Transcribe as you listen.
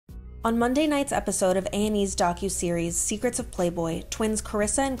On Monday night's episode of A&E's docuseries Secrets of Playboy, twins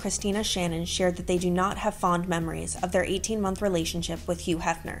Karissa and Kristina Shannon shared that they do not have fond memories of their 18-month relationship with Hugh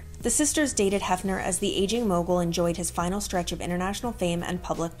Hefner. The sisters dated Hefner as the aging mogul enjoyed his final stretch of international fame and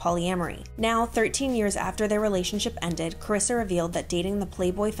public polyamory. Now, 13 years after their relationship ended, Karissa revealed that dating the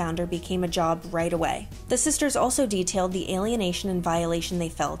Playboy founder became a job right away. The sisters also detailed the alienation and violation they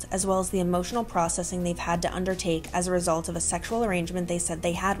felt, as well as the emotional processing they've had to undertake as a result of a sexual arrangement they said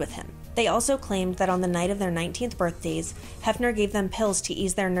they had with him. They also claimed that on the night of their 19th birthdays, Hefner gave them pills to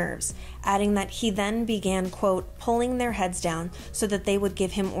ease their nerves, adding that he then began, quote, pulling their heads down so that they would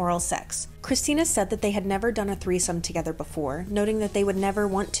give him oral sex. Kristina said that they had never done a threesome together before, noting that they would never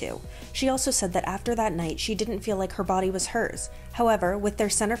want to. She also said that after that night, she didn't feel like her body was hers. However, with their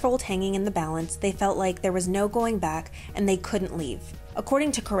centerfold hanging in the balance, they felt like there was no going back and they couldn't leave.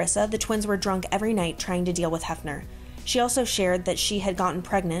 According to Karissa, the twins were drunk every night trying to deal with Hefner. She also shared that she had gotten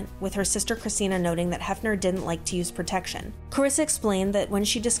pregnant, with her sister Kristina noting that Hefner didn't like to use protection. Karissa explained that when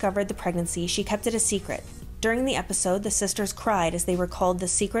she discovered the pregnancy, she kept it a secret. During the episode, the sisters cried as they recalled the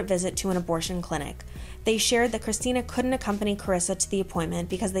secret visit to an abortion clinic. They shared that Kristina couldn't accompany Karissa to the appointment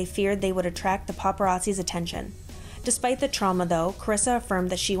because they feared they would attract the paparazzi's attention. Despite the trauma, though, Karissa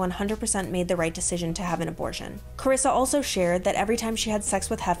affirmed that she 100% made the right decision to have an abortion. Karissa also shared that every time she had sex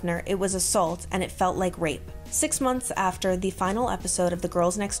with Hefner, it was assault and it felt like rape. 6 months after the final episode of the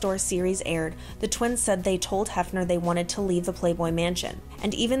Girls Next Door series aired, the twins said they told Hefner they wanted to leave the Playboy mansion.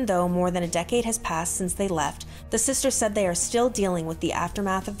 And even though more than a decade has passed since they left, the sisters said they are still dealing with the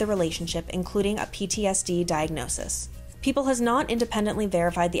aftermath of the relationship, including a PTSD diagnosis. People has not independently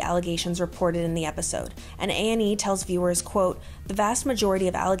verified the allegations reported in the episode, and A&E tells viewers, quote, the vast majority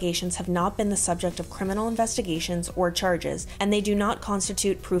of allegations have not been the subject of criminal investigations or charges, and they do not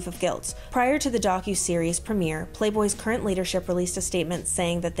constitute proof of guilt. Prior to the docu-series premiere, Playboy's current leadership released a statement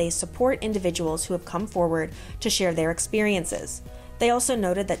saying that they support individuals who have come forward to share their experiences. They also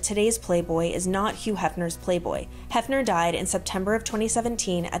noted that today's Playboy is not Hugh Hefner's Playboy. Hefner died in September of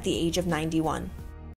 2017 at the age of 91.